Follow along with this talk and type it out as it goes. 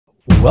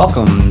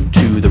Welcome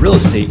to the Real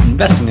Estate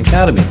Investing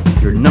Academy,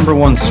 your number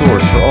one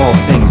source for all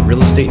things real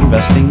estate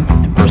investing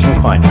and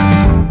personal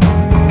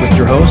finance. With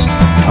your host,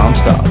 Tom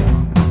Staub.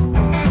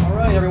 All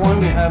right, everyone,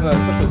 we have a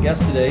special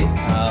guest today,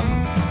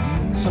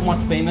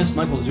 somewhat famous,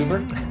 Michael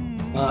Zuber,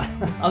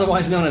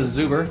 otherwise known as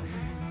Zuber.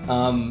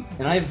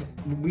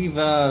 And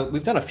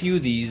we've done a few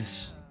of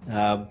these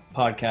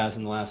podcasts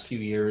in the last few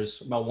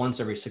years, about once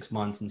every 6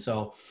 months, and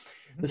so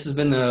this has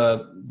been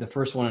the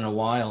first one in a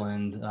while.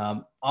 And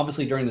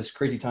obviously during this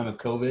crazy time of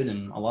COVID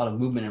and a lot of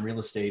movement in real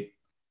estate,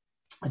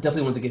 I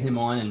definitely wanted to get him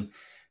on and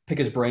pick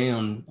his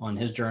brain on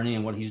his journey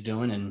and what he's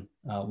doing and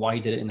why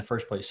he did it in the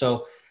first place.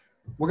 So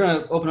we're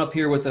going to open up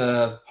here with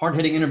a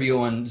hard-hitting interview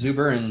on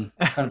Zuber and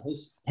kind of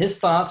his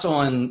thoughts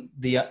on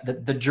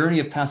the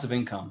journey of passive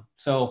income.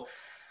 So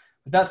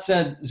with that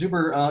said,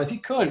 Zuber, if you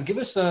could give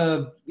us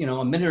a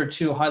minute or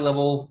two, high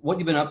level, what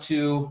you've been up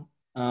to,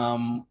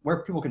 where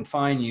people can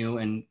find you,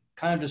 and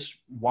kind of just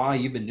why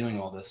you've been doing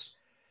all this.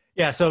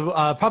 Yeah. So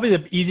probably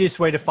the easiest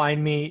way to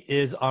find me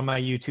is on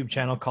my YouTube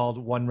channel called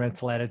One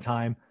Rental at a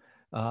Time.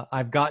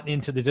 I've gotten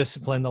into the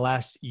discipline the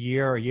last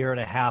year and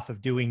a half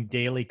of doing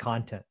daily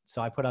content.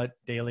 So I put out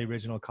daily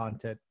original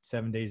content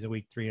 7 days a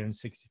week,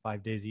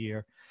 365 days a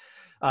year.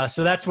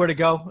 So that's where to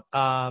go.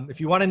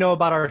 If you want to know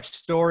about our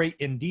story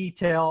in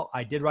detail,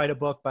 I did write a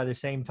book by the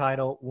same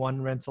title,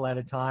 One Rental at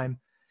a Time.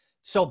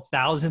 Sold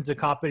thousands of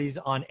copies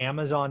on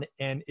Amazon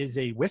and is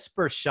a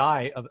whisper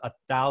shy of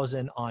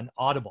 1,000 on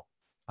Audible,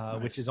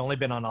 nice. Which has only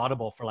been on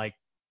Audible for like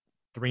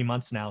 3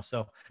 months now.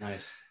 So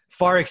nice.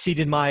 Far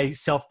exceeded my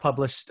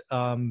self-published,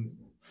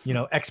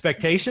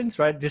 expectations,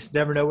 right? Just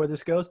never know where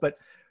this goes, but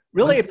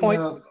really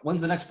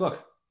when's the next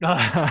book?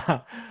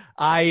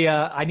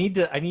 I need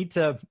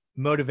to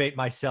motivate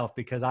myself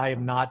because I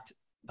am not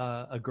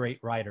a great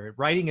writer.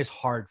 Writing is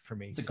hard for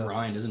me. It's a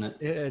grind, isn't it?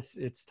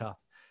 It's tough.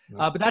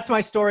 But that's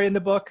my story in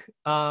the book.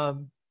 So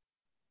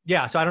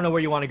I don't know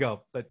where you want to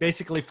go, but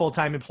basically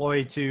full-time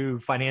employee to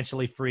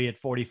financially free at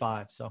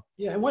 45. So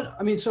yeah.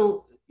 And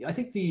so I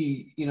think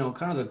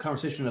kind of the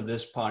conversation of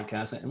this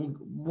podcast, and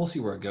we'll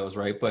see where it goes,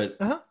 right? But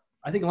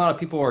I think a lot of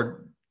people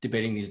are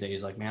debating these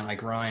days, like, man, I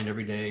grind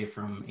every day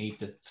from 8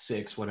 to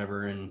 6,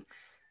 whatever. And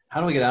how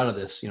do I get out of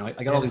this?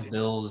 I got all these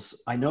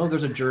bills. I know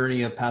there's a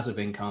journey of passive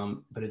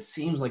income, but it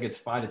seems like it's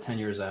 5 to 10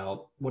 years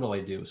out. What do I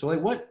do? So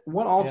like,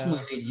 what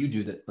ultimately made you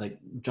do that? Like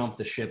jump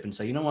the ship and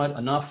say, you know what,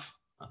 enough.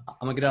 I'm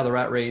gonna get out of the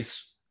rat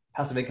race.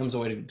 Passive income's the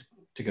way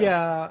to go.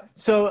 Yeah.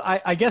 So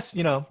I guess,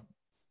 you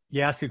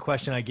ask a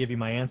question, I give you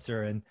my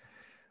answer. And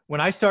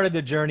when I started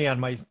the journey on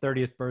my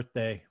 30th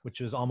birthday, which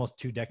was almost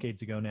 2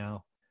 decades ago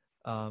now,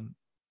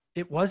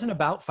 it wasn't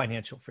about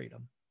financial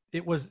freedom.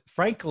 It was,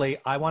 frankly,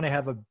 I want to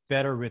have a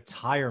better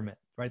retirement,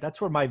 right?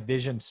 That's where my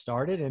vision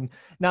started. And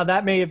now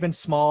that may have been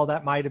small,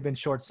 that might have been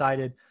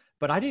short-sighted,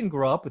 but I didn't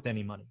grow up with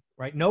any money,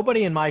 right?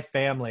 Nobody in my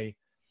family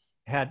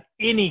had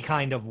any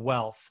kind of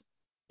wealth.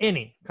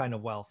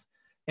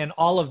 And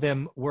all of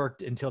them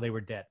worked until they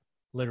were dead,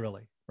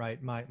 literally, right?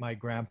 My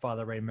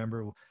grandfather, I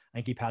remember, I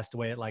think he passed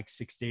away at like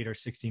 68 or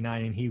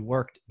 69, and he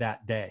worked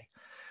that day,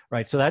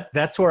 right? So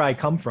that's where I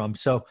come from.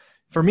 So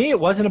for me, it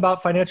wasn't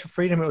about financial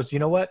freedom. It was, you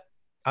know what?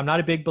 I'm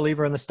not a big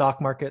believer in the stock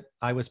market.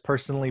 I was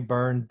personally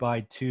burned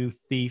by 2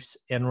 thieves,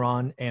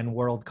 Enron and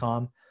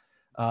WorldCom,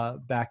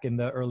 back in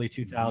the early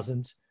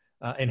 2000s,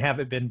 and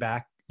haven't been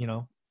back.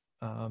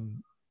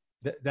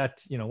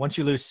 Once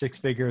you lose 6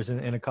 figures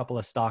in a couple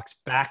of stocks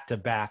back to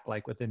back,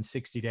 like within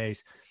 60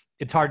 days,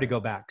 it's hard to go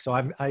back. So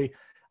I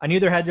knew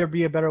there had to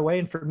be a better way.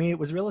 And for me, it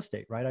was real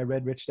estate, right? I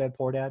read Rich Dad,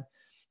 Poor Dad.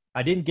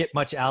 I didn't get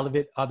much out of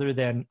it other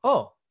than,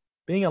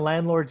 being a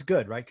landlord's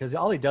good, right? Because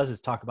all he does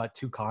is talk about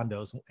 2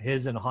 condos,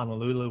 his in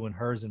Honolulu and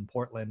hers in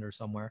Portland or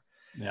somewhere.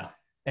 Yeah.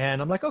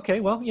 And I'm like,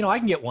 okay, well, I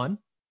can get one.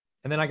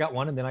 And then I got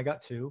 1, and then I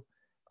got 2.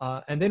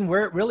 And then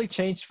where it really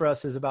changed for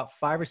us is about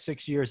 5 or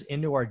 6 years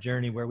into our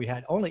journey where we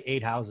had only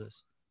 8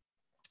 houses.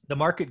 The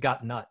market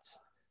got nuts,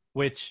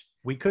 which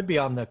we could be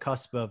on the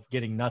cusp of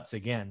getting nuts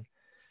again.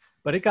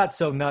 But it got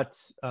so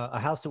nuts, a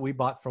house that we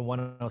bought from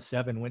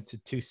 107 went to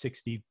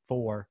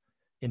 264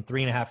 in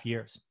 3.5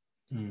 years.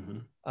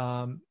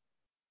 Mm-hmm.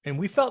 And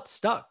we felt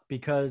stuck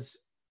because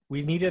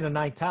we needed a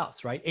 9th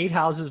house, right? 8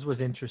 houses was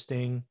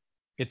interesting.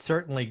 It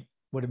certainly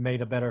would have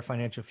made a better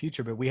financial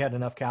future, but we had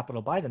enough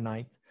capital to buy the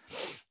 9th.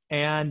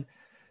 And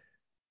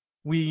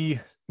we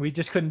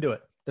just couldn't do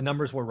it. The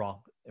numbers were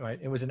wrong, right?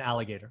 It was an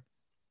alligator.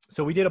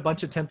 So we did a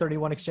bunch of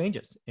 1031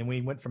 exchanges, and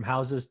we went from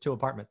houses to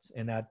apartments,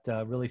 and that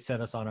really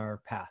set us on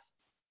our path.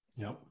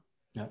 Yep.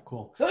 Yeah,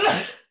 cool.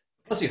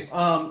 Bless you.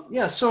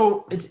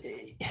 So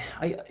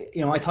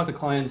I talk to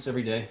clients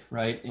every day,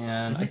 right?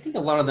 And I think a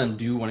lot of them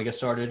do want to get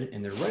started,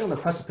 and they're right on the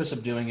precipice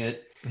of doing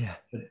it. Yeah.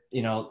 But,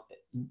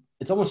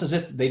 it's almost as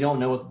if they don't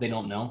know what they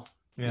don't know,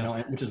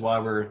 yeah. Which is why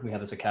we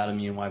have this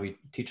academy and why we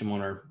teach them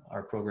on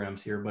our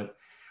programs here. But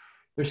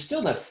there's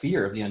still that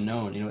fear of the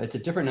unknown. It's a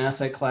different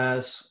asset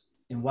class.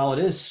 And while it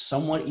is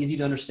somewhat easy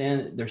to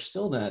understand, there's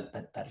still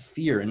that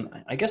fear. And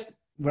I guess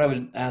what I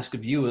would ask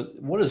of you,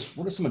 what is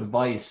some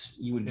advice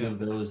you would give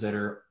those that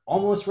are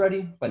almost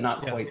ready, but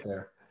not quite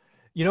there?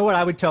 You know what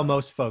I would tell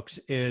most folks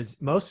is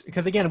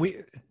because again,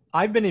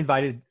 I've been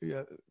invited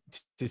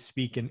to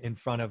speak in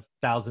front of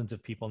thousands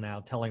of people now,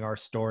 telling our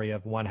story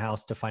of one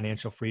house to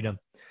financial freedom.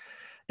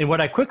 And what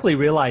I quickly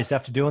realized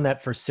after doing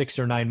that for 6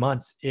 or 9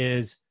 months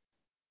is,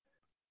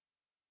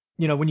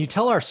 when you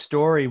tell our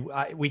story,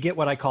 we get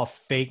what I call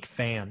fake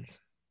fans.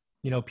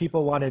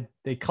 People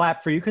they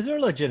clap for you because they're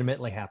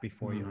legitimately happy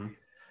for you.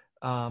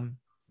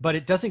 But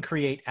it doesn't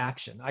create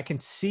action. I can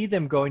see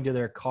them going to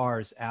their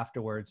cars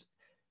afterwards,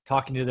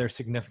 talking to their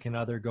significant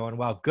other, going,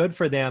 wow, good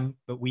for them,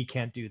 but we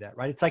can't do that,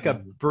 right? It's like a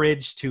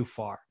bridge too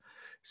far.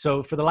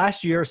 So for the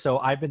last year or so,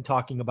 I've been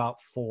talking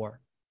about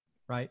 4,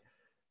 right?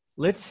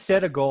 Let's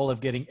set a goal of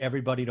getting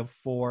everybody to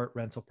 4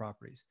 rental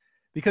properties,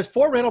 because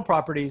 4 rental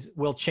properties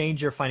will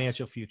change your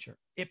financial future.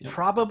 It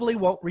probably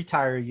won't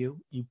retire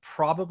you. You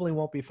probably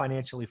won't be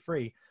financially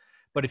free.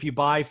 But if you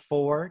buy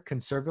 4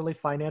 conservatively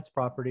financed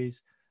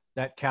properties,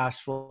 that cash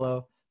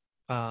flow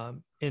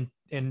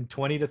in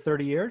 20 to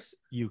 30 years,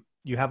 you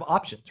have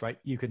options, right?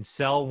 You can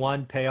sell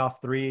 1, pay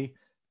off 3.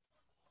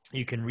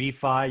 You can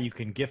refi, you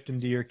can gift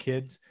them to your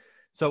kids.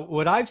 So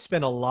what I've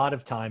spent a lot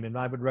of time, and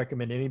I would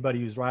recommend anybody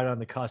who's right on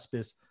the cusp,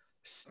 is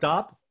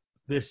stop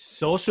this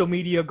social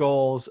media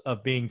goals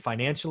of being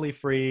financially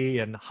free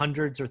and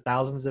hundreds or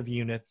thousands of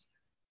units.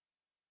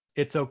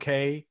 It's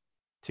okay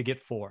to get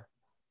 4.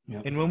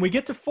 Yep. And when we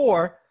get to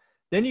 4,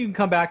 then you can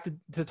come back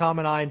to Tom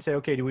and I and say,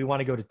 okay, do we want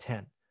to go to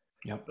 10?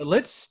 Yep. But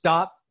let's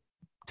stop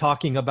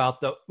talking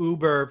about the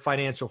uber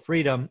financial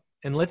freedom,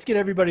 and let's get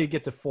everybody to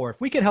get to 4.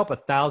 If we can help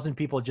 1,000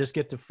 people just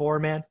get to 4,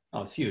 man.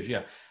 Oh, it's huge.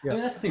 Yeah. I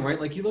mean, that's the thing, right?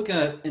 Like you look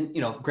at, and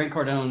Grant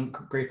Cardone,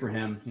 great for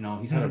him.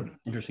 He's had an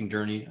interesting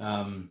journey.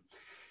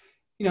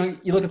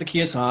 You look at the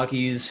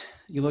Kiyosaki's,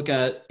 you look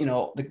at,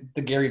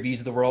 the Gary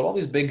V's of the world, all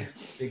these big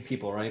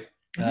people, right?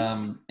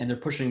 And they're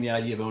pushing the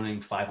idea of owning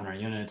 500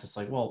 units. It's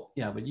like, well,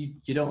 yeah, but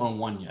you don't own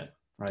 1 yet,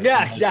 right?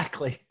 Yeah,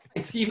 exactly.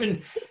 It's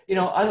even,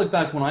 I look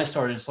back when I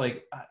started, it's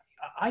like,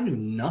 I knew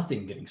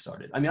nothing getting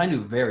started. I mean, I knew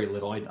very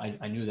little.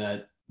 I knew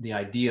that the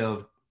idea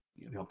of,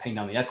 paying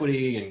down the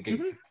equity and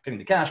getting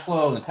the cash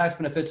flow and the tax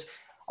benefits,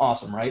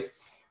 awesome, right?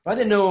 But I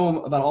didn't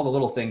know about all the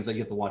little things that you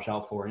have to watch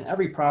out for. And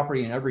every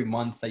property and every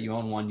month that you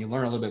own one, you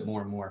learn a little bit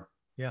more and more.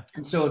 Yeah.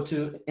 And so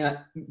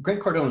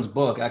Grant Cardone's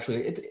book,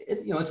 actually,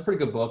 it's a pretty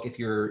good book if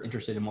you're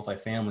interested in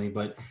multifamily,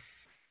 but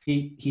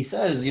he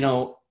says,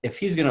 if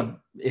he had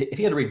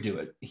to redo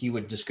it, he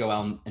would just go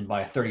out and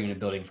buy a 30-unit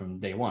building from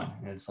day one.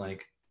 And it's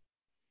like,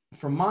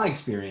 from my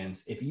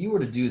experience, if you were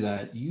to do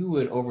that, you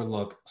would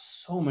overlook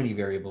so many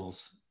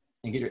variables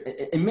and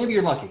and maybe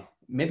you're lucky.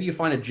 Maybe you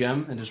find a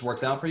gem and it just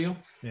works out for you.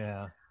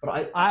 Yeah.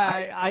 But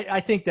I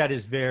think that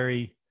is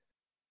very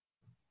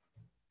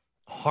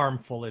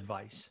harmful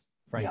advice,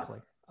 frankly.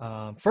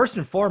 Yeah. First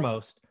and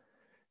foremost,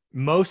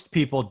 most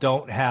people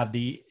don't have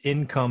the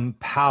income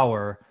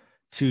power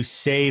to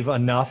save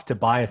enough to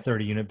buy a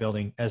 30-unit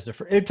building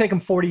it'd take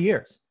them 40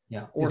 years.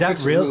 Yeah. Or is that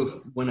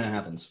real when it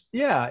happens?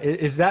 Yeah.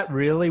 Is that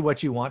really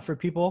what you want for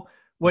people?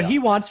 What he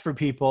wants for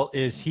people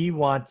is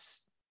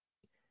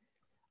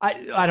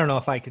I don't know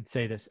if I could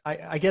say this.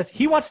 I guess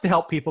he wants to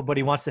help people, but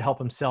he wants to help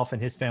himself and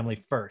his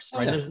family first,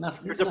 right?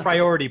 There's a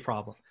priority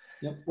problem.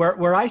 Yep.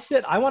 Where I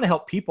sit, I want to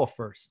help people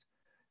first.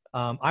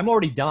 I'm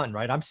already done,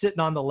 right? I'm sitting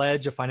on the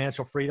ledge of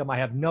financial freedom. I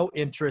have no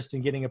interest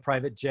in getting a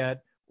private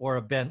jet or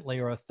a Bentley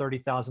or a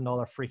 $30,000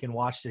 freaking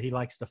watch that he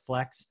likes to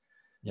flex.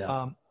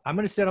 Yeah. I'm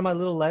going to sit on my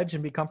little ledge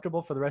and be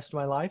comfortable for the rest of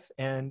my life.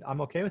 And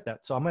I'm okay with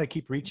that. So I'm going to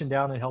keep reaching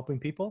down and helping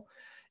people.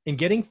 And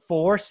getting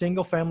 4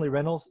 single family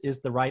rentals is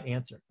the right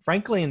answer.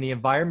 Frankly, in the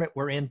environment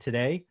we're in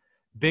today,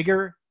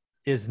 bigger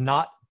is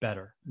not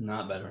better.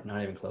 Not better.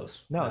 Not even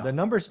close. No, the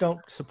numbers don't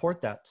support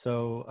that.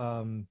 So,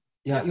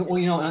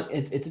 well,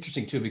 it's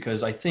interesting too,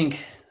 because I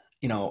think,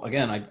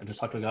 again, I just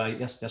talked to a guy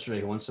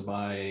yesterday who wants to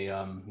buy,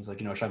 he's like,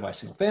 should I buy a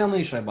single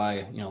family? Should I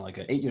buy, like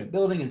an 8-unit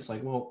building? And it's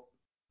like, well,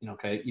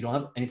 okay, you don't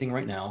have anything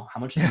right now. How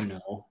much do you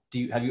know?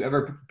 Have you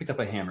ever picked up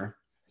a hammer?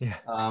 Yeah.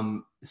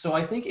 So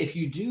I think if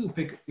you do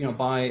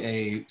buy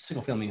a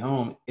single family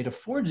home, it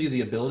affords you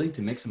the ability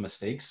to make some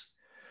mistakes.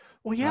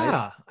 Well, yeah,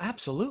 right?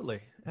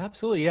 Absolutely.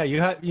 Absolutely.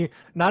 Yeah. You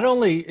not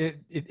only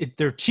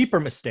they're cheaper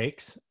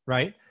mistakes,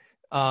 right?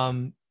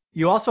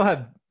 You also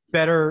have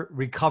better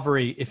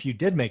recovery if you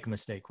did make a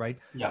mistake, right?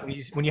 Yeah.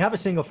 When you have a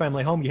single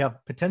family home, you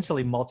have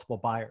potentially multiple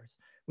buyers.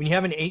 When you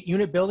have an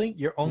 8-unit building,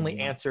 your only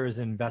answer is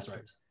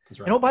investors. That's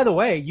right. And by the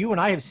way, you and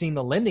I have seen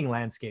the lending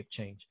landscape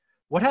change.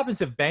 What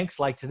happens if banks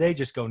like today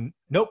just go,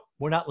 nope,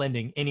 we're not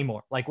lending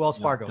anymore? Like Wells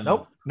Fargo,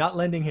 nope, not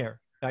lending here.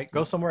 Right,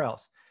 go somewhere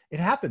else. It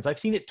happens. I've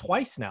seen it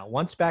twice now.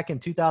 Once back in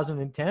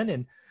 2010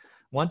 and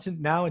once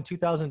now in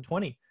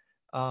 2020.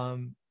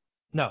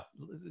 No,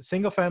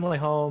 single family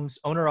homes,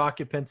 owner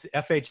occupants,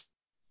 FHA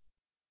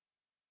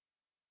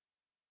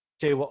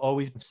will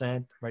always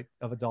percent right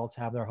of adults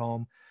have their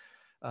home.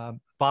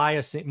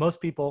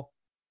 Most people.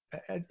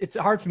 It's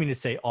hard for me to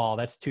say all.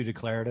 That's too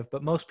declarative.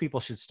 But most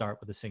people should start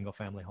with a single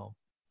family home.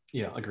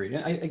 Yeah, agreed.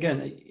 I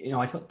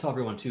tell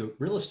everyone too,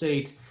 real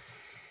estate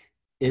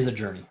is a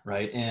journey,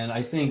 right? And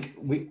I think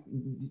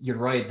you're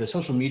right. The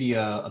social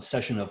media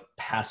obsession of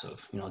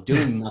passive,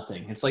 doing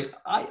nothing. It's like,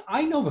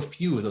 I know of a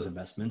few of those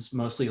investments,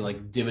 mostly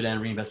like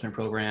dividend reinvestment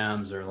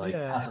programs or like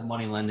passive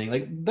money lending.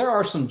 Like there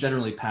are some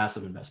generally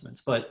passive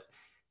investments, but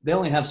they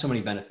only have so many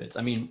benefits.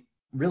 I mean,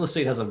 real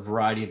estate has a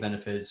variety of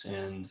benefits,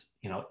 and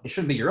it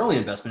shouldn't be your only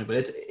investment, but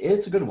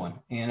it's a good one.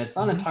 And it's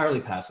not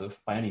entirely passive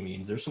by any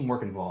means. There's some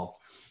work involved,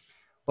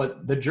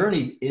 but the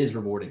journey is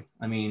rewarding.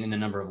 I mean, in a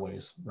number of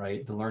ways,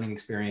 right? The learning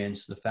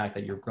experience, the fact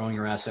that you're growing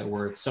your asset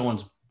worth,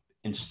 someone's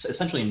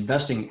essentially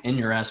investing in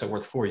your asset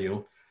worth for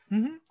you.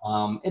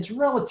 It's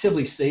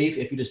relatively safe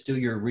if you just do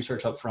your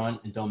research up front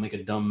and don't make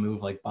a dumb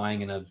move like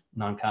buying in a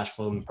non-cash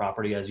flowing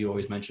property, as you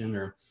always mention,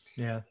 or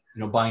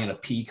buying at a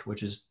peak,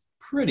 which is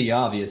pretty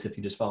obvious if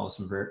you just follow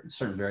some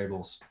certain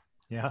variables.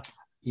 But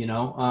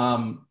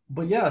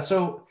yeah,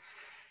 so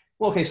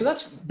okay, so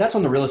that's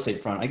on the real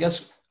estate front. I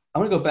guess I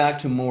want to go back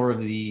to more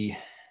of the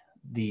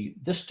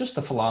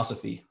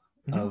philosophy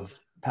of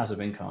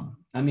passive income.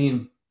 I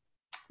mean,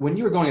 when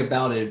you were going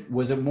about it,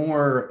 was it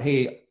more,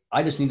 hey,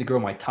 I just need to grow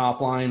my top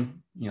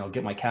line,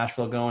 get my cash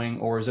flow going,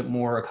 or is it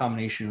more a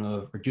combination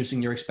of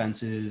reducing your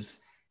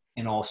expenses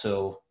and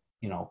also,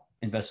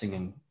 investing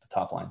in the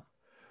top line?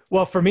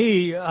 Well, for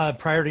me,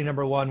 priority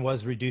number one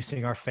was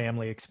reducing our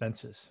family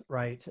expenses,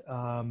 right?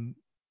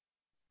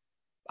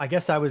 I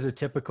guess I was a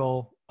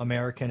typical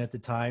American at the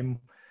time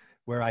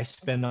where I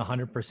spend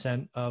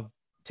 100% of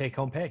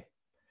take-home pay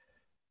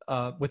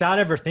without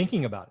ever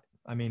thinking about it.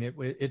 I mean,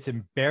 it's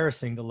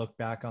embarrassing to look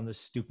back on the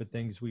stupid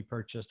things we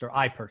purchased, or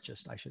I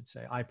purchased, I should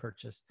say. I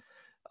purchased,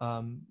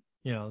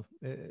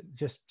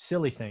 just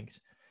silly things.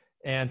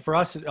 And for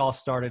us, it all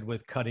started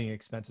with cutting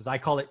expenses. I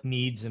call it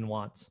needs and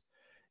wants.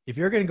 If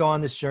you're going to go on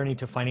this journey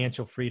to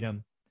financial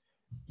freedom,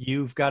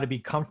 you've got to be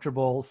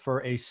comfortable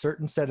for a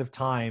certain set of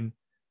time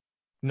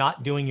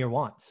not doing your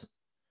wants,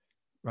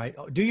 right?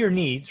 Do your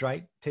needs,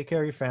 right? Take care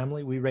of your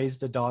family. We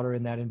raised a daughter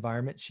in that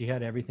environment. She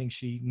had everything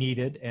she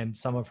needed and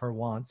some of her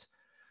wants.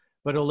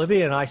 But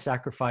Olivia and I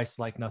sacrificed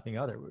like nothing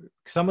other.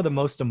 Some of the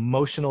most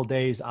emotional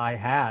days I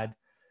had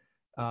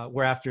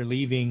were after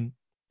leaving,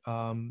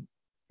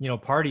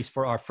 parties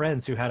for our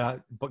friends who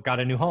got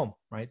a new home,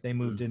 right? They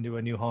moved into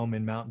a new home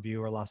in Mountain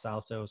View or Los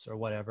Altos or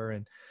whatever.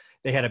 And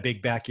they had a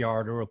big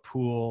backyard or a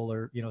pool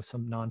or,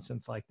 some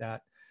nonsense like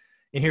that.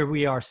 And here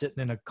we are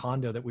sitting in a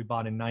condo that we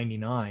bought in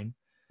 99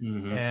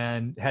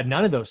 and had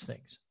none of those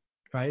things,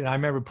 right? And I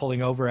remember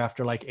pulling over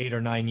after like 8 or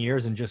 9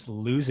 years and just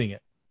losing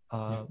it.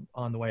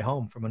 On the way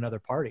home from another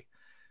party.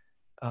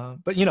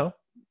 But,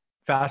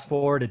 fast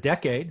forward a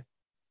decade,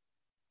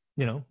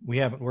 we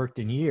haven't worked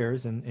in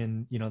years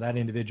and that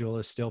individual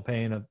is still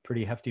paying a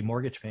pretty hefty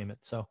mortgage payment.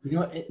 So,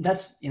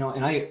 that's,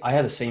 and I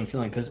have the same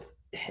feeling because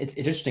it's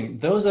interesting.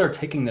 Those that are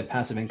taking the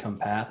passive income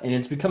path, and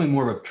it's becoming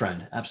more of a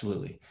trend,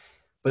 absolutely,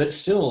 but it's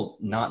still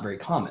not very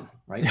common,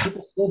 right? Yeah.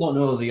 People still don't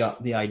know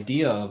the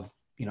idea of,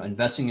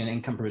 investing in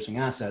income producing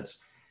assets.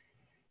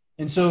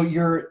 And so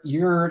you're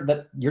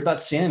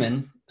that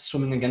salmon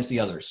swimming against the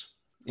others.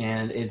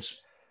 And it's,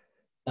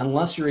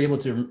 unless you're able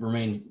to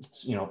remain,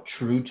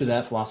 true to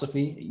that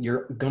philosophy,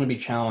 you're going to be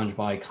challenged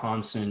by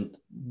constant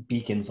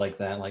beacons like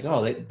that. Like,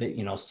 oh,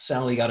 they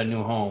Sally got a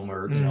new home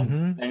or,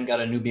 Ben got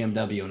a new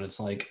BMW. And it's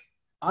like,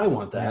 I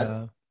want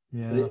that.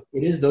 Yeah. But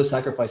it is those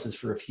sacrifices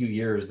for a few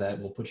years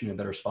that will put you in a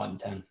better spot in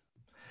 10.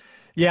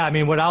 Yeah. I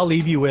mean, what I'll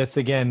leave you with,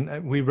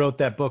 again, we wrote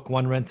that book,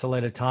 One Rental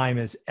at a Time,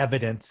 is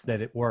evidence that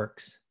it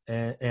works.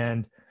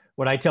 And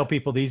what I tell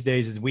people these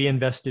days is we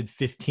invested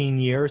 15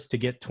 years to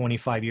get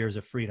 25 years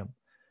of freedom.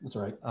 That's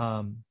right.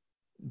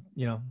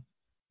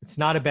 It's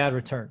not a bad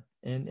return.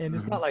 And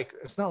it's not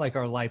like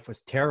our life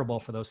was terrible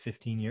for those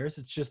 15 years.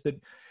 It's just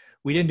that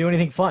we didn't do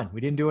anything fun.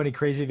 We didn't do any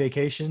crazy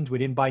vacations. We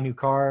didn't buy new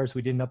cars.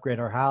 We didn't upgrade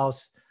our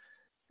house.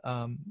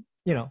 And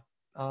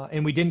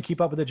we didn't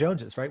keep up with the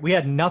Joneses, right? We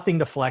had nothing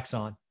to flex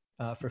on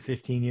for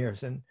 15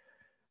 years. And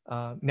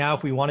now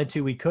if we wanted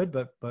to, we could,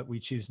 but we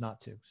choose not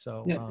to.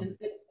 So,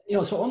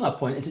 so on that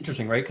point, it's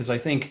interesting, right? Because I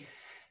think,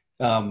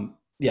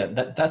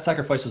 that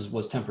sacrifice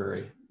was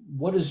temporary.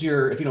 What is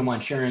your, if you don't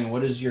mind sharing,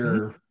 what is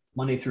your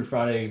Monday through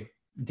Friday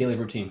daily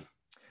routine?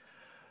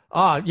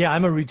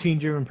 I'm a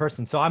routine-driven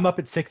person. So I'm up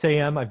at 6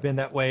 a.m. I've been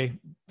that way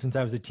since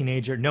I was a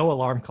teenager. No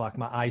alarm clock.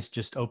 My eyes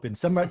just open.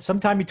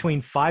 Sometime between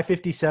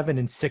 5:57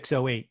 and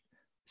 6:08,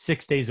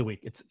 6 days a week.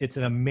 It's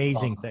an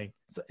amazing thing.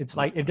 It's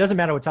like, it doesn't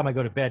matter what time I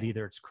go to bed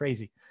either. It's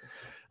crazy.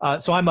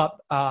 So I'm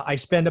up. I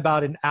spend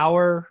about an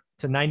hour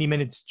to 90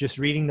 minutes just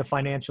reading the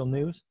financial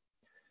news.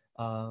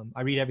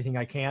 I read everything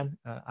I can.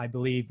 I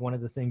believe one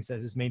of the things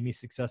that has made me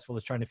successful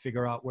is trying to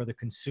figure out where the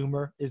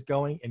consumer is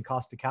going in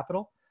cost of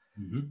capital.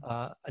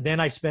 Then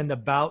I spend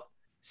about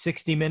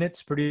 60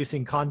 minutes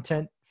producing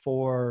content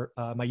for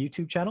my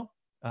YouTube channel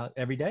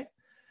every day.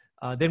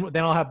 Then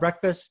I'll have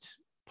breakfast,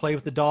 play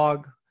with the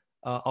dog.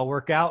 I'll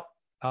work out.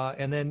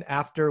 And then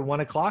after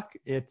 1 o'clock,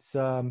 it's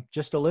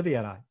just Olivia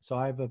and I. So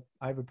I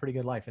have a pretty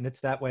good life, and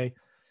it's that way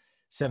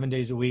 7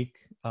 days a week.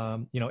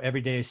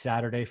 Every day is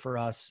Saturday for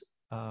us.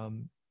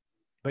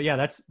 But yeah,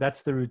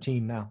 that's the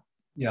routine now.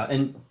 Yeah.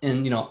 And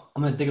I'm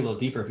going to dig a little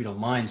deeper if you don't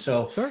mind.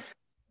 So sure.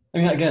 I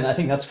mean, again, I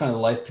think that's kind of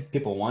the life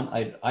people want.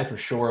 I for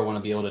sure want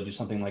to be able to do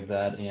something like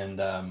that, and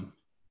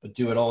but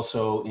do it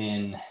also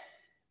in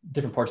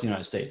different parts of the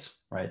United States,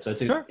 right? So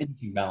it's an Sure.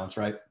 interesting balance,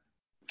 right?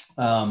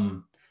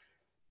 Um,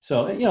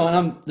 so and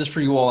I'm just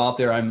for you all out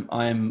there,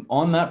 I'm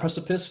on that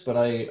precipice, but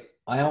I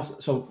also,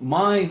 so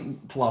my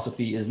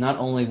philosophy is not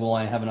only will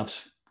I have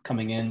enough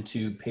coming in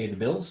to pay the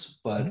bills,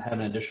 but Mhm. have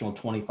an additional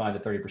 25 to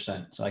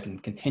 30%, so I can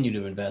continue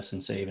to invest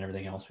and save and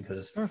everything else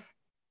because Sure.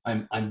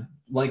 I'm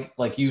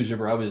like you,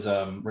 Zuber. I was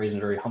raised in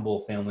a very humble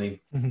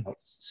family. Mhm. I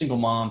was single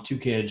mom, 2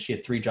 kids. She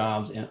had 3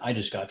 jobs, and I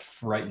just got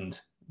frightened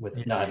with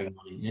Yeah. not Yeah. having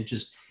money.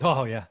 And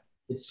Oh yeah.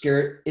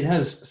 it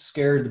has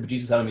scared the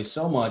bejesus out of me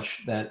so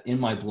much that in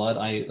my blood,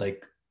 I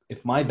like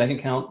if my bank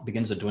account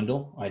begins to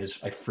dwindle,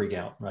 I freak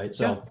out, right?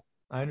 Yeah. So,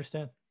 I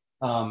understand.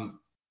 um,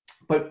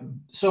 but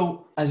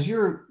so as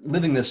you're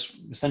living this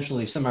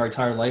essentially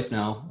semi-retired life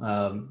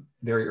now,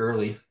 very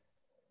early,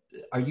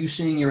 are you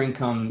seeing your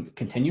income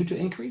continue to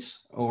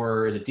increase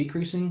or is it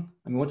decreasing?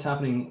 I mean, what's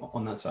happening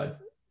on that side?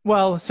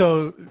 Well,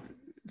 so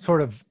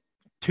sort of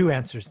two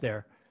answers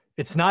there.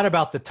 It's not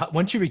about the top.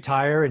 Once you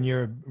retire and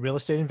you're a real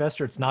estate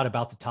investor, it's not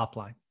about the top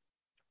line,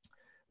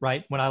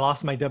 right? When I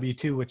lost my W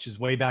 2, which is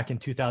way back in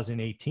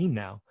 2018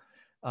 now,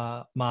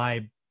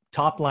 my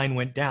top line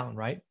went down,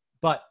 right?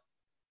 But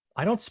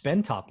I don't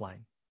spend top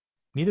line.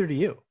 Neither do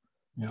you.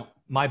 Yeah.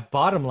 My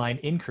bottom line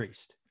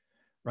increased,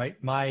 right?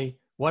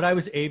 What I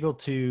was able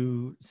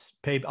to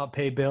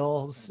pay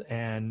bills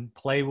and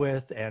play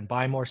with and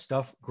buy more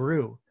stuff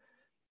grew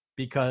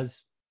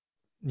because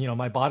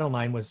my bottom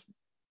line was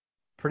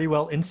pretty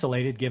well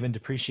insulated given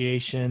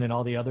depreciation and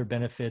all the other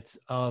benefits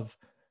of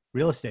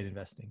real estate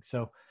investing.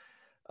 So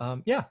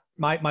yeah,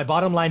 my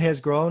bottom line has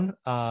grown.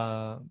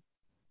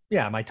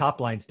 Yeah, my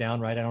top line's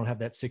down, right? I don't have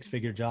that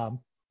 6-figure job,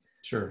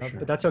 Sure, but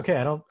sure. that's okay.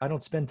 I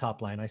don't spend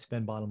top line. I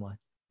spend bottom line.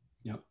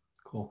 Yeah,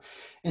 cool.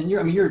 And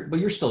but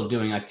you're still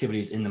doing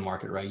activities in the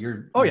market, right?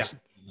 Oh You're yeah, still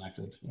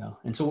active. Yeah.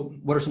 And so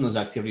what are some of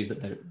those activities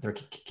that they're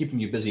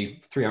keeping you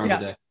busy 3 hours a yeah,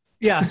 day?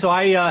 yeah.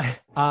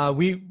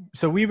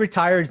 So we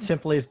retired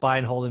simply as buy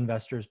and hold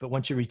investors. But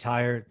once you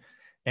retire,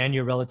 and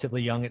you're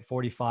relatively young at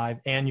 45,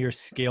 and you're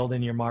skilled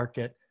in your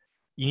market,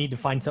 you need to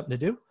find something to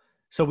do.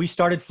 So we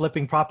started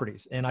flipping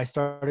properties, and I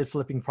started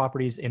flipping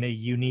properties in a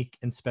unique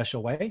and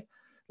special way.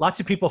 Lots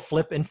of people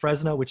flip in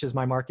Fresno, which is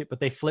my market, but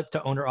they flip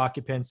to owner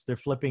occupants. They're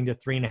flipping to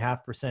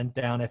 3.5%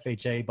 down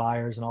FHA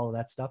buyers and all of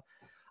that stuff.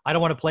 I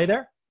don't want to play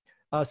there.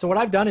 So what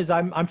I've done is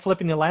I'm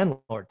flipping the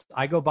landlords.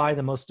 I go buy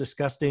the most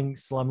disgusting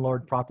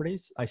slumlord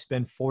properties. I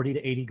spend 40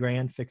 to 80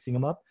 grand fixing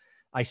them up.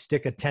 I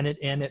stick a tenant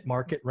in at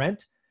market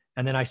rent,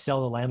 and then I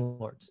sell the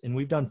landlords. And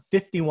we've done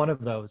 51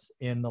 of those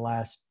in the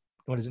last,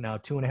 what is it now,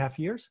 2.5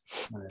 years?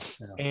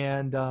 Nice. Yeah.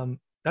 And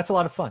that's a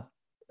lot of fun.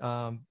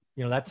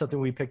 That's something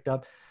we picked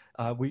up.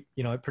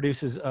 It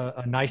produces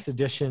a nice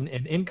addition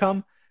in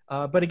income.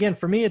 But again,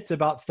 for me, it's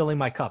about filling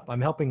my cup.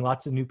 I'm helping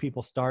lots of new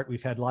people start.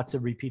 We've had lots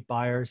of repeat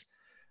buyers.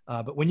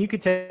 But when you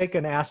could take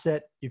an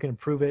asset, you can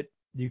improve it,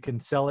 you can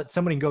sell it.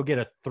 Somebody can go get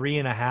a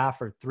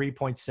 3.5 or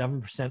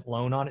 3.7%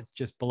 loan on it. It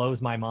just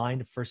blows my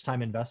mind. A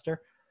first-time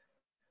investor.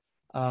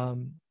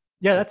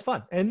 Yeah, that's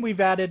fun. And we've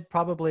added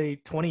probably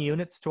 20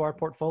 units to our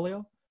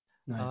portfolio.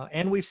 Nice.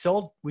 And we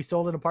sold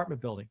an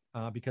apartment building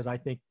because I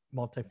think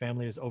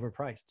multifamily is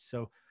overpriced.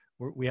 So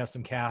we have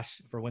some cash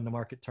for when the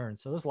market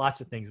turns. So there's lots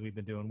of things we've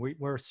been doing.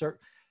 We're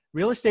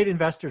real estate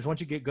investors.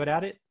 Once you get good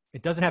at it,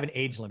 it doesn't have an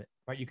age limit,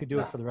 right? You can do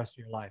it for the rest of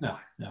your life. No,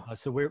 no.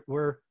 So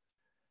we're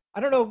I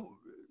don't know.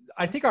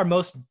 I think our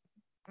most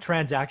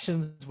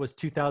transactions was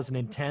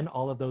 2010.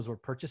 All of those were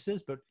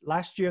purchases, but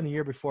last year and the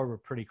year before were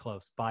pretty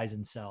close, buys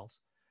and sells.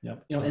 Yeah.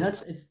 And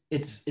that's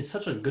it's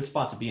such a good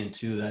spot to be in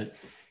too, that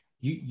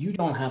you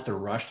don't have to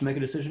rush to make a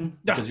decision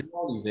because you're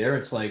already there.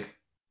 It's like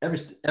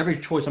every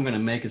choice I'm going to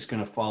make is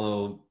going to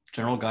follow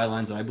general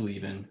guidelines that I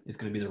believe in. It's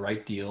going to be the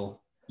right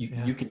deal. You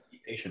can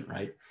be patient,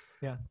 right?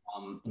 Yeah.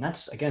 And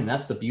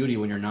that's the beauty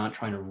when you're not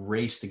trying to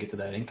race to get to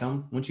that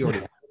income. Once you already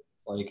have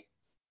it, like,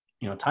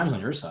 time's on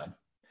your side,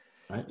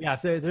 right? Yeah.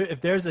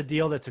 If there's a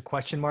deal that's a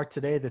question mark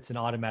today, that's an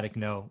automatic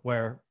no,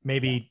 where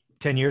maybe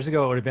 10 years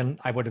ago, it would have been,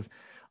 I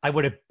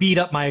would have beat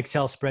up my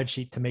Excel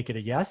spreadsheet to make it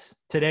a yes.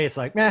 Today, it's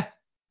like,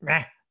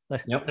 let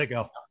it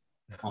go.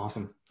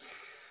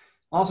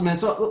 Awesome, man.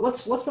 So let's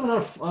spend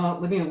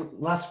another maybe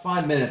last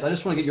 5 minutes. I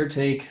just want to get your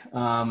take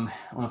on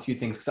a few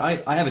things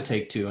because I have a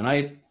take too,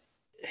 and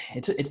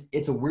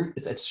it's a weird,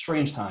 it's a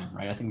strange time,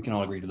 right? I think we can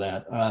all agree to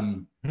that.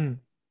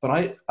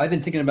 But I've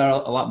been thinking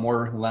about it a lot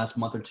more the last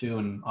month or two,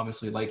 and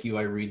obviously, like you,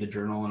 I read the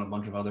Journal and a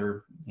bunch of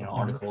other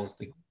articles,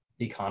 the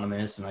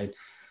Economist, and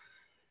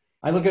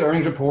I look at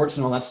earnings reports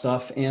and all that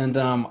stuff. And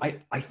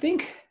I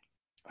think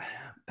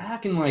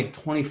back in like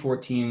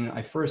 2014,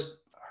 I first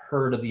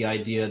heard of the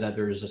idea that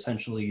there's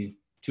essentially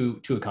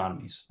two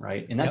economies,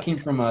 right? And that came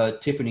from a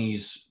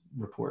Tiffany's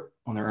report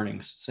on their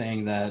earnings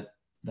saying that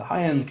the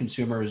high-end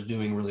consumer is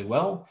doing really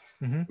well,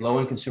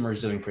 low-end consumer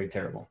is doing pretty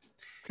terrible.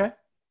 Okay.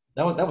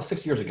 That was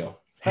 6 years ago.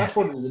 Fast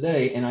forward to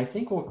today, and I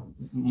think what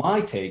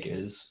my take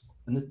is,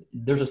 and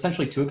there's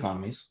essentially two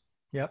economies.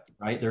 Yep.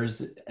 right?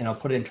 And I'll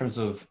put it in terms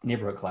of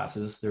neighborhood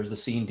classes. There's the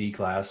C and D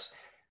class,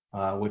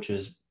 which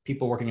is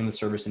people working in the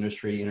service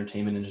industry,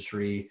 entertainment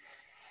industry,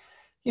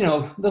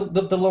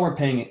 the lower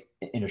paying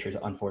industries,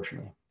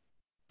 unfortunately,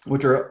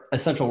 which are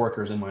essential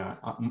workers in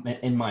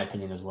my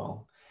opinion as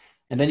well.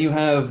 And then you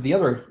have the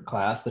other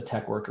class, the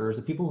tech workers,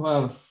 the people who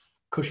have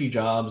cushy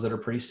jobs that are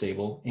pretty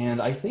stable. And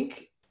I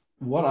think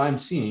what I'm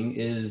seeing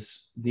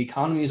is the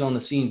economies on the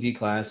C and D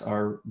class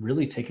are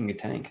really taking a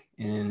tank,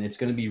 and it's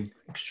going to be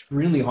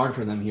extremely hard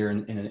for them here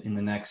in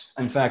the next.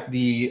 In fact,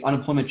 the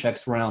unemployment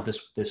checks run out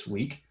this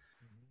week.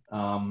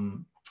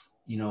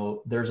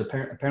 There's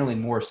apparently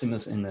more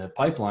stimulus in the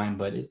pipeline,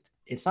 but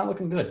it's not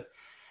looking good.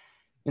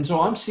 And so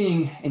I'm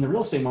seeing in the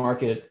real estate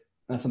market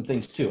some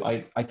things too.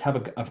 I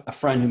have a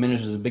friend who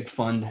manages a big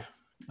fund,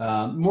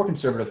 more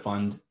conservative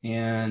fund,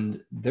 and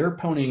they're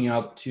ponying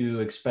up to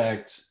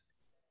expect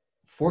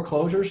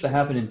foreclosures to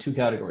happen in two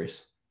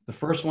categories. The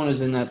first one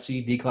is in that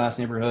C/D class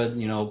neighborhood,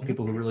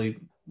 people who really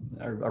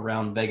are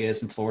around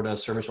Vegas and Florida,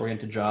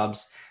 service-oriented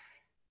jobs,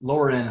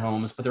 lower-end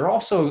homes. But they're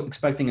also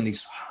expecting in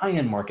these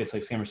high-end markets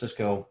like San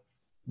Francisco,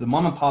 the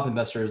mom and pop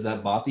investors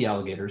that bought the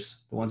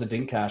alligators, the ones that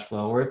didn't cash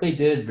flow, or if they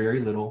did,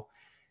 very little.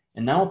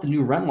 And now with the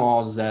new rent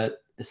laws that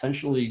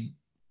essentially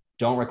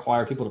don't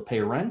require people to pay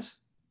rent,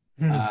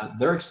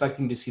 they're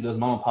expecting to see those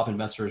mom and pop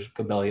investors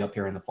go belly up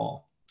here in the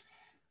fall.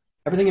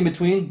 Everything in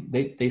between,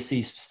 they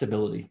see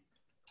stability.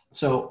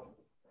 So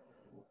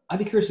I'd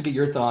be curious to get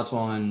your thoughts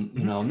on,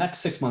 next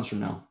 6 months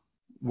from now,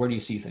 where do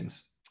you see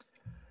things?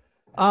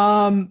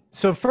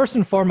 So first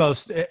and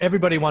foremost,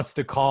 everybody wants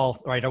to call,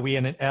 right? Are we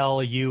in an L,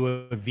 a U,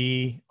 a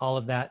V, all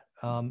of that?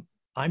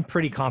 I'm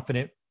pretty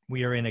confident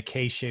we are in a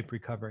K-shaped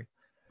recovery.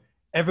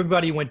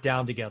 Everybody went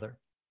down together.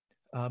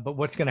 But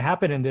what's going to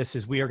happen in this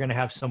is we are going to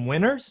have some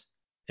winners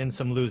and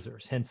some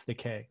losers, hence the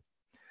K.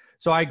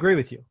 So I agree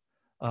with you.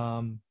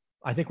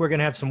 I think we're going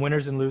to have some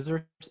winners and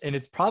losers, and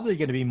it's probably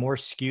going to be more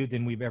skewed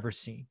than we've ever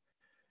seen.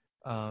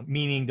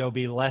 Meaning there'll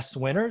be less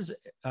winners,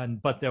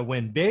 but they'll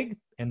win big,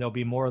 and there'll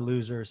be more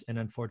losers, and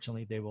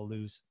unfortunately they will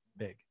lose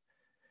big.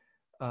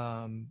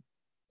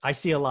 I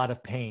see a lot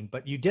of pain,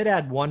 but you did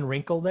add one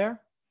wrinkle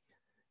there.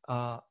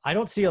 I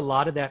don't see a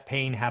lot of that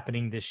pain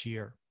happening this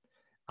year.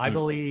 I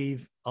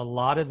believe a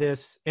lot of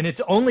this, and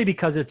it's only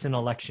because it's an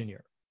election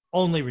year,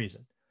 only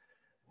reason.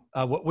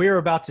 What we're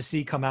about to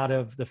see come out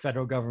of the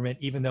federal government,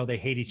 even though they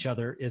hate each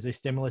other, is a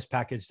stimulus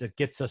package that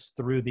gets us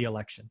through the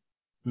election,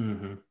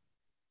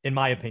 in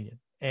my opinion.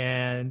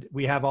 And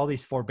we have all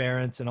these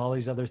forbearance and all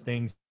these other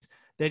things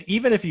that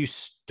even if you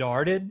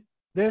started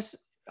this,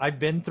 I've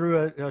been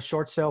through a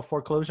short sale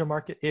foreclosure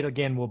market. It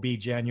again will be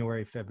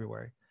January,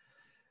 February.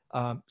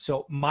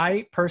 So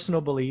my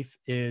personal belief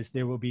is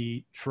there will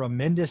be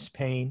tremendous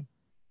pain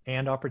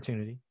and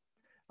opportunity.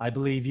 I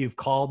believe you've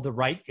called the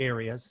right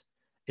areas.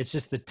 It's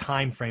just the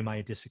time frame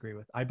I disagree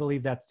with. I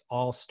believe that's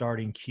all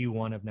starting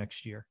Q1 of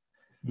next year.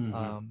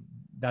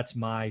 That's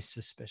my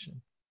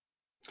suspicion.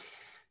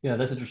 Yeah,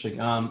 that's interesting.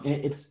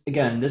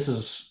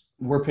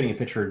 We're painting a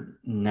picture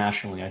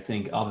nationally. I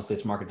think obviously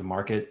it's market to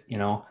market.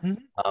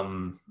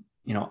 I'm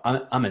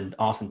in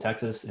Austin,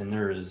 Texas, and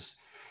there is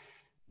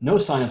no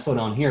sign of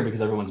slowdown here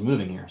because everyone's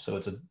moving here. So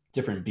it's a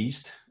different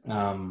beast.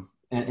 And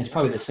it's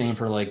probably the same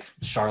for like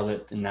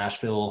Charlotte and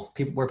Nashville.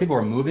 Where people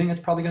are moving, it's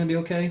probably going to be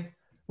okay.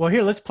 Well,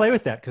 here, let's play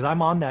with that because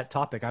I'm on that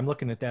topic. I'm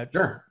looking at that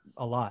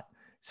a lot.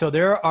 So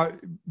there are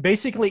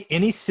basically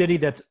any city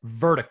that's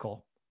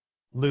vertical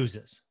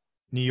loses.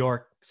 New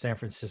York, San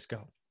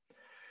Francisco.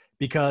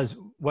 Because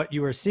what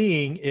you are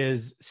seeing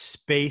is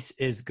space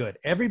is good.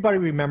 Everybody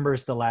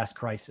remembers the last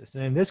crisis.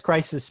 And in this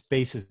crisis,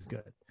 space is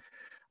good.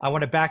 I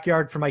want a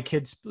backyard for my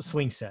kids'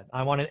 swing set.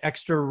 I want an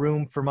extra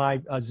room for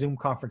my Zoom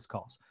conference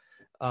calls.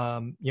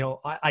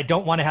 I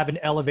don't want to have an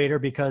elevator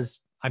because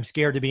I'm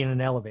scared to be in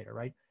an elevator,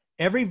 right?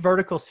 Every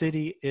vertical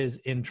city is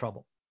in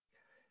trouble.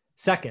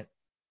 Second,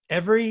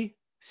 every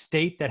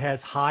state that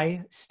has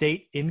high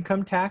state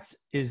income tax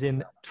is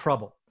in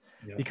trouble.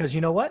 Yeah. Because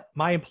you know what?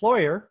 My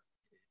employer,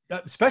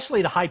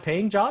 especially the high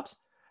paying jobs,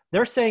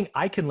 they're saying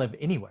I can live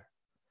anywhere.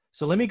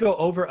 So let me go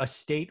over a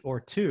state or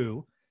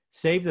two,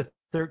 save the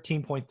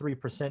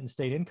 13.3% in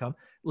state income.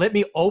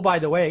 By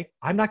the way,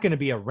 I'm not going to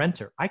be a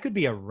renter. I could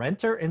be a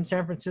renter in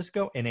San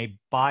Francisco and a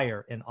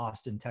buyer in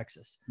Austin,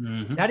 Texas.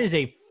 That is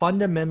a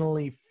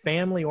fundamentally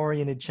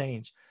family-oriented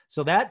change.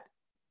 So that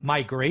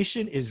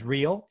migration is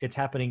real. It's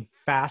happening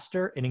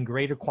faster and in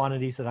greater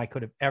quantities than I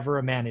could have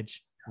ever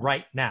managed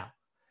right now.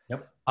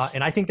 Yep.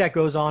 And I think that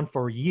goes on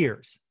for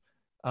years.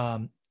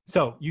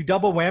 So you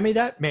double whammy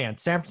that, man,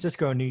 San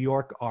Francisco and New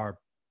York are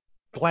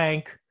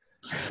blank.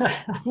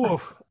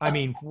 Oof, I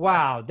mean,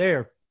 wow,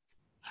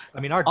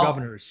 our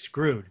governor is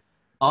screwed.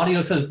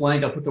 Audio says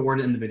blank. I'll put the word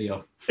in the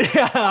video.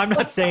 Yeah, I'm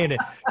not saying it,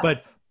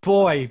 but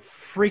boy,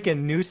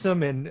 freaking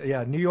Newsom and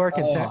New York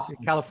and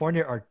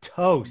California are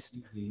toast.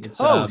 It's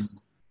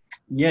toast.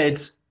 And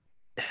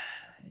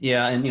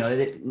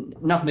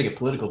not to make it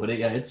political, but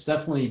it's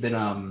definitely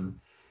been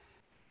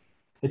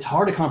it's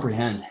hard to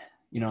comprehend.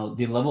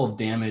 The level of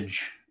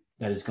damage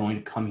that is going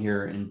to come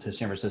here into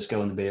San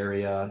Francisco and the Bay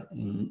Area,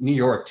 in New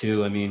York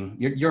too. I mean,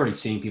 you're already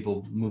seeing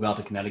people move out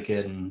to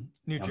Connecticut and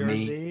New Maine,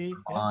 Jersey,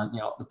 Vermont,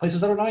 the places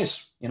that are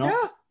nice,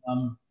 yeah.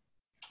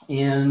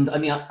 And I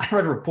mean, I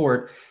read a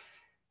report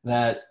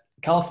that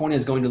California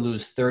is going to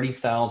lose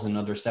 30,000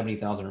 of their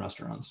 70,000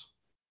 restaurants.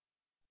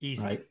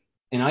 Easy. Right.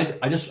 And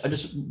I just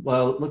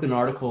looked at an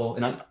article,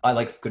 and I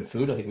like good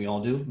food. I think we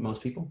all do,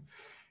 most people.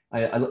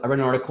 I read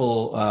an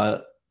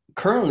article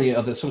currently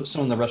of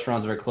some of the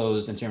restaurants that are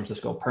closed in San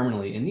Francisco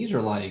permanently. And these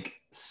are like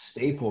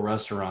staple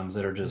restaurants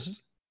that are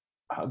just,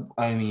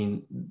 I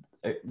mean,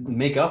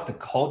 make up the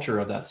culture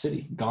of that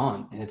city,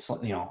 gone. And it's,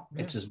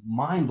 it's just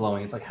mind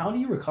blowing. It's like, how do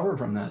you recover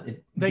from that?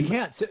 They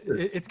can't.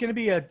 It's going to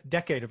be a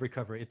decade of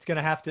recovery. It's going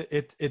to have to,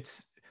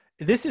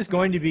 this is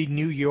going to be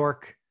New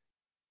York.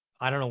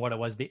 I don't know what it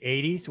was, the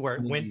 80s, where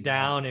it went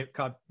down, it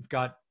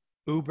got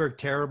uber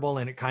terrible,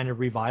 and it kind of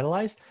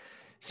revitalized.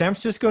 San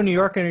Francisco, New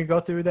York are going to go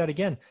through that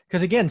again.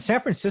 Because again,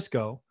 San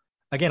Francisco,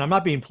 again, I'm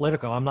not being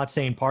political, I'm not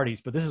saying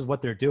parties, but this is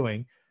what they're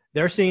doing.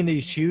 They're seeing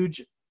these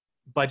huge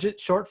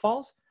budget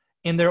shortfalls,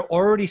 and they're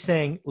already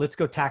saying, let's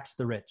go tax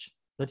the rich.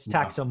 Let's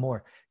tax them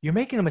more. You're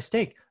making a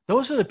mistake.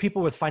 Those are the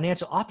people with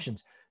financial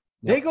options.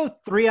 They go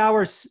 3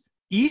 hours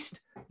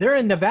east, they're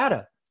in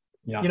Nevada.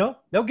 Yeah.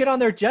 They'll get on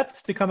their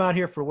jets to come out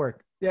here for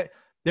work.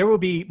 There will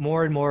be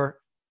more and more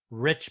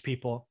rich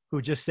people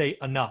who just say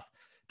enough.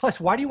 Plus,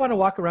 why do you want to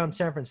walk around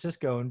San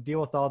Francisco and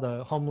deal with all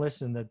the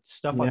homeless and the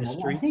stuff on the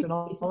streets and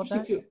all of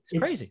that? It's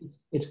crazy.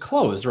 It's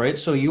closed, right?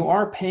 So you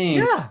are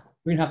paying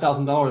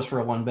 $3,500 for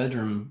a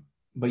 1-bedroom,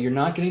 but you're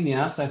not getting the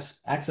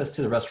access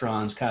to the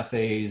restaurants,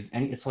 cafes,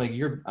 and it's like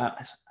you're,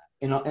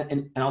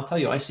 and I'll tell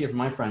you, I see it from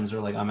my friends.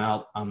 They're like, I'm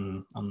out,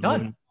 I'm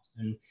done.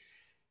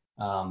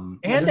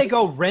 And they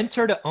go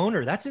renter to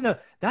owner. That's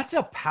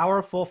a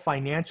powerful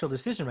financial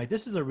decision, right?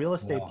 This is a real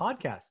estate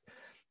podcast.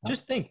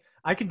 Just think,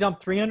 I could dump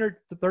 $300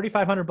 to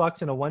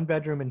 $3,500 in a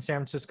 1-bedroom in San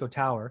Francisco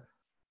Tower,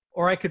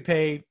 or I could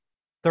pay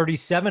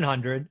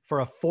 $3,700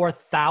 for a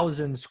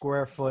 4,000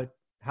 square foot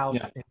house.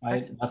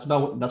 Yeah, that's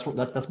about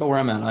where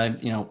I'm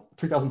at.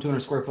 3,200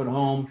 square foot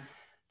home,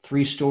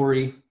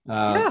 3-story,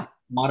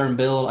 modern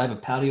build. I have a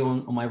patio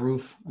on my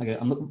roof.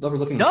 I'm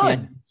overlooking.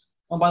 Done.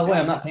 Oh, by the way,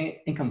 I'm not paying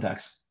income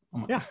tax.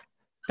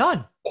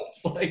 Done.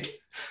 It's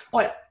like,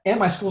 and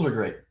my schools are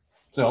great.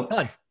 So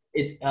done.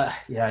 It's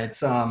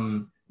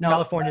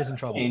California's in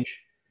trouble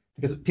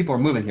because people are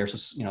moving here. So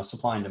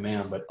supply and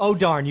demand. But oh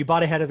darn, you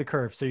bought ahead of the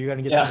curve, so you're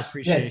going to get some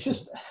appreciation. Yeah, it's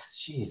just,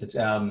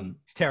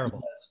 it's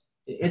terrible.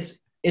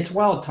 It's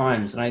wild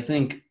times, and I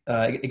think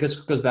it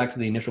goes back to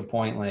the initial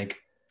point. Like,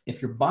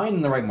 if you're buying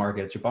in the right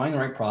markets, you're buying the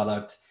right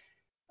product,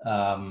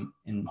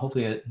 and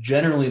hopefully at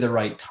generally the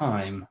right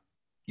time,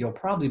 you'll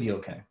probably be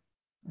okay,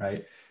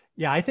 right?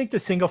 Yeah, I think the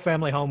single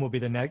family home will be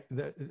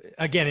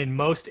again, in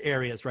most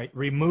areas, right?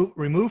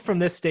 Remove from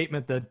this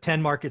statement the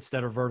 10 markets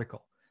that are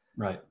vertical.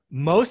 Right.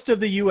 Most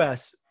of the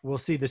US will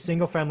see the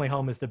single family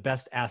home as the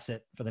best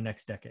asset for the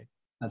next decade.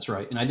 That's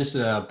right. And I just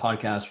did a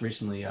podcast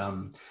recently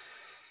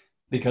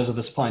because of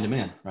the supply and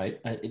demand, right?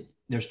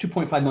 There's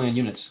 2.5 million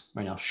units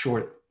right now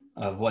short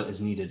of what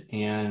is needed.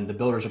 And the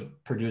builders are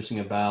producing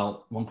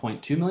about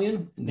 1.2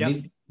 million.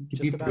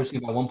 Be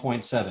producing about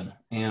 1.7,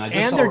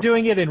 and they're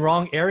doing it in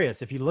wrong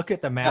areas. If you look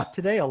at the map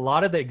today, a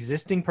lot of the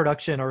existing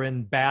production are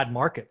in bad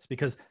markets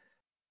because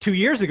 2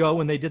 years ago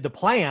when they did the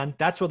plan,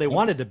 that's what they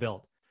wanted to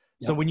build.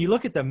 So when you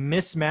look at the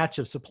mismatch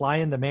of supply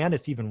and demand,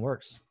 it's even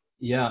worse.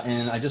 Yeah,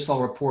 and I just saw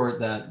a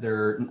report that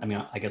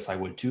I guess I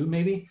would too,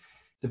 maybe.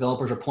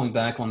 Developers are pulling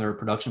back on their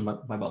production by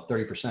about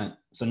 30%.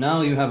 So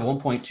now you have a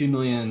 1.2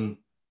 million,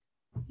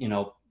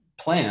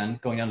 plan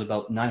going down to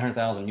about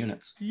 900,000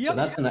 units. So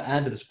that's going to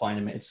add to the supply and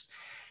demand.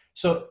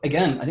 So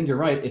again, I think you're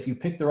right. If you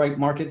pick the right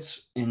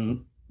markets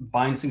in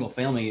buying single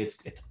family,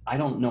 I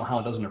don't know how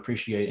it doesn't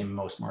appreciate in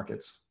most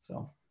markets.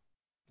 So,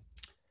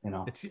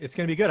 it's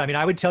going to be good. I mean,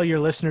 I would tell your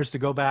listeners to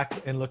go back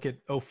and look at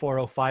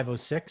 04, 05,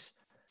 06.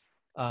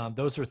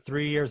 Those were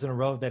 3 years in a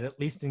row that at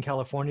least in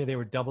California, they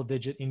were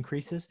double-digit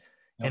increases.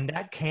 Yep. And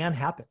that can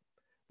happen.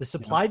 The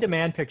supply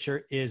demand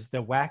picture is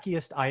the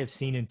wackiest I have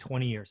seen in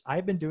 20 years.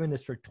 I've been doing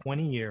this for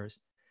 20 years,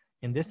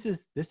 and this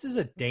is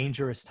a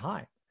dangerous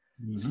time.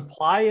 Mm-hmm.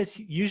 Supply is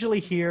usually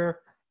here,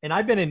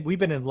 and we've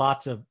been in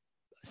lots of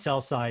sell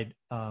side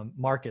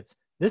markets.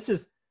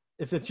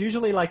 If it's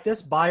usually like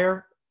this,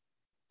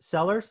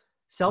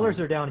 sellers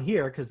are down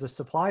here because the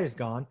supply is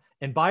gone,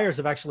 and buyers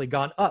have actually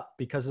gone up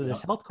because of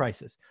this health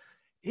crisis.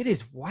 It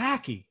is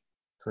wacky,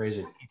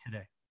 crazy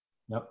today.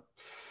 Yep.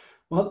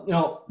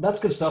 Well, that's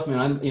good stuff,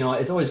 man.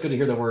 It's always good to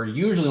hear that we're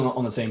usually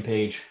on the same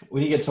page.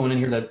 When you get someone in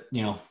here that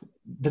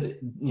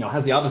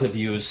has the opposite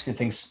views and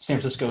thinks San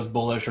Francisco is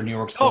bullish or New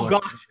York's bullish. Oh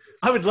gosh,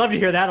 I would love to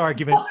hear that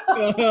argument.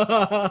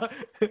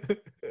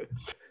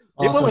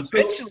 It will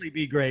eventually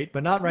be great,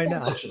 but not right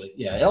now. Eventually,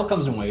 yeah, it all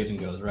comes in waves and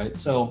goes, right?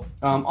 So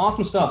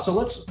awesome stuff. So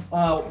let's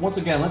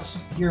let's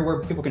hear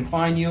where people can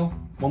find you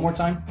one more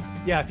time.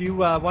 Yeah, if you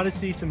want to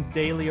see some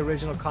daily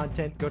original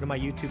content, go to my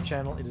YouTube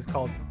channel. It is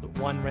called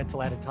One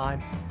Rental at a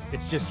Time.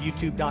 It's just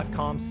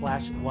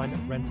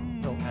youtube.com/one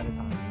rental at a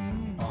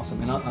time.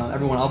 Awesome. And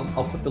everyone,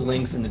 I'll put the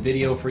links in the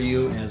video for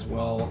you as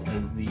well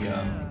as the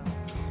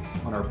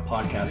on our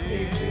podcast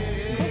page too.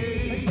 Cool.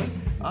 Thanks, man.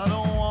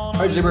 All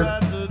right, Zuber.